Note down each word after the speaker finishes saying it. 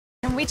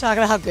Can we talk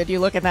about how good you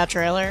look in that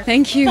trailer?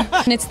 Thank you.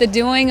 And it's the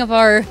doing of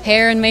our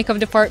hair and makeup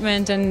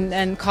department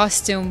and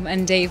costume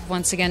and Dave.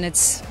 Once again,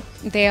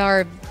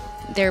 they're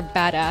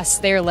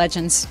badass. They're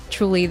legends.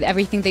 Truly,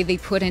 everything they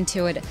put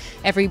into it,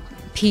 every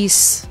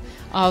piece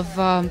of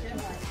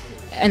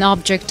an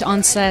object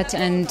on set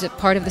and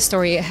part of the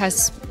story,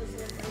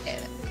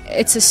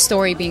 it's a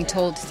story being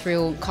told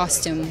through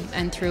costume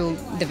and through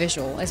the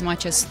visual as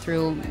much as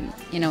through,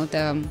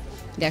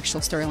 the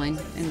actual storyline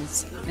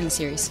in the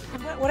series.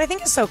 What I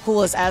think is so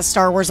cool is as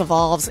Star Wars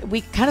evolves, we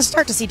kind of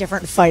start to see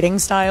different fighting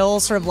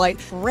styles. Sort of like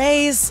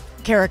Rey's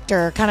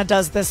character kind of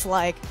does this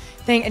like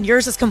thing, and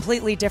yours is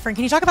completely different.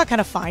 Can you talk about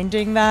kind of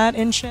finding that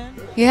in Shin?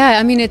 Yeah,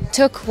 I mean, it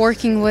took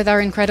working with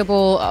our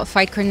incredible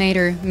fight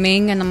coordinator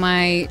Ming and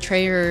my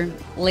trainer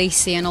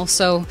Lacey, and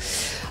also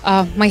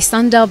my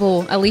stunt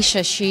double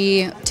Alicia.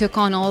 She took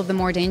on all of the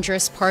more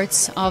dangerous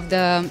parts of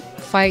the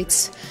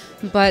fights,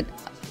 but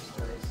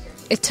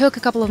it took a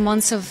couple of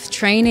months of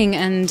training,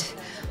 and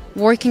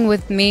working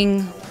with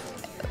Ming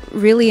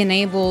really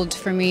enabled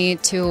for me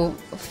to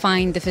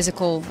find the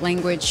physical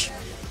language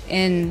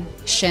in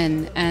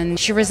Shin. And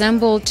she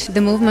resembled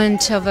the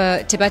movement of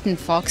a Tibetan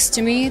fox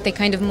to me. They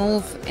kind of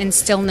move in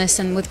stillness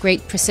and with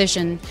great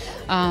precision,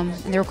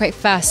 and they were quite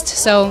fast.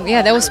 So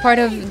yeah, that was part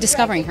of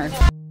discovering her.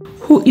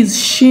 Who is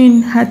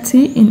Shin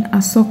Hati in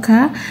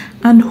Ahsoka,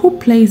 and who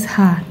plays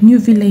her? New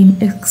villain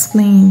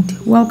explained.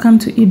 Welcome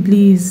to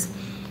Iblis.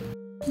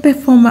 The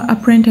former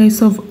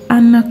apprentice of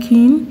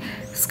Anakin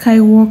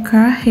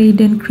Skywalker,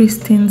 Hayden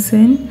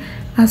Christensen,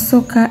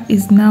 Ahsoka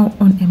is now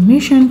on a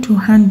mission to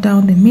hunt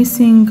down the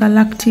missing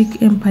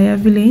Galactic Empire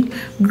villain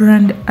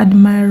Grand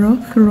Admiral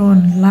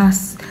Thrawn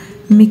Lars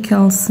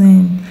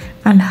Mikkelsen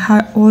and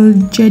her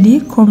old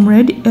Jedi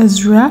comrade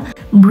Ezra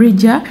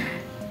Bridger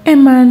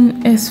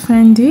Eman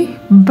Esfandi,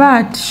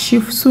 but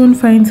she soon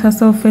finds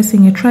herself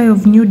facing a trio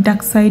of new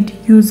dark side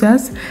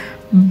users: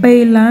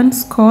 Baylan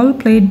Skoll,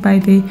 played by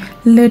the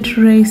late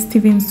Ray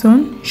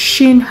Stevenson,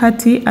 Shin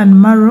Hati, and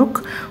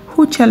Marok,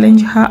 who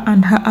challenge her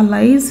and her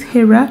allies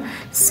Hera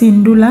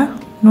Syndulla,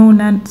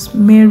 known as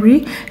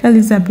Mary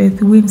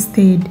Elizabeth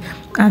Winstead,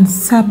 and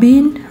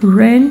Sabine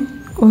Wren,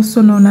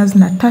 also known as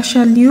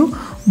Natasha Liu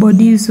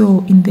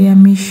Bodizo, in their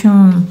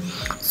mission.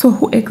 So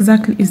who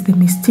exactly is the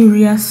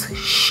mysterious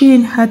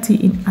Shin Hati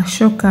in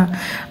Ahsoka,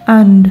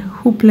 and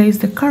who plays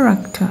the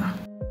character?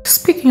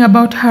 Speaking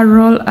about her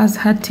role as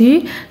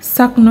Hati,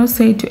 Sakhno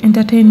said to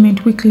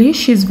Entertainment Weekly,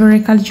 she's very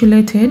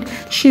calculated,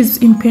 she's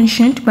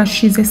impatient, but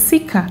she's a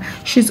seeker.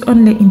 She's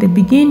only in the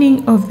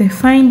beginning of the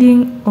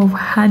finding of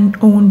her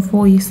own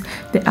voice.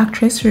 The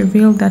actress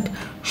revealed that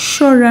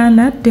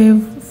showrunner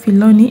Dave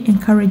Filoni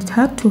encouraged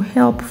her to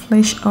help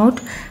flesh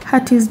out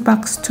Hati's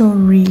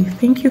backstory.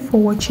 Thank you for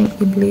watching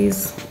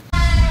Iblis.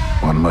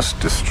 One must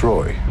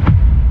destroy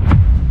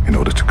in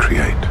order to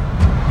create.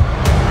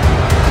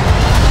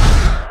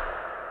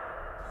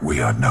 We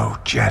are no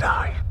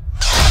Jedi.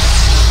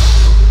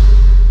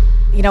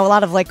 You know, a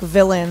lot of like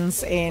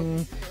villains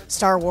in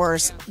Star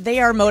Wars, they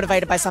are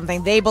motivated by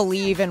something. They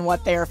believe in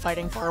what they are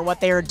fighting for, what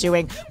they are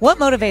doing. What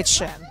motivates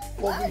Shin?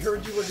 Well, we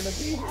heard you were going to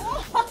be here.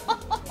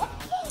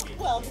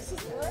 Well, this is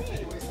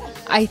great.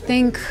 I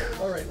think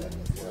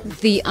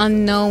the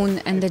unknown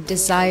and the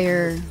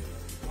desire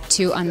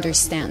to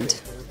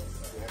understand.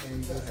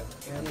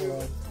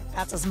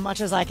 That's as much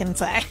as I can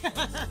say.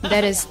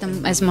 That is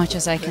as much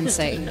as I can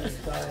say.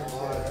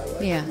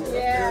 Yeah.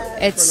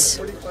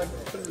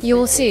 You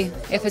will see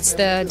if it's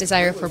the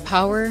desire for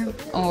power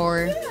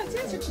or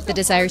the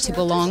desire to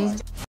belong.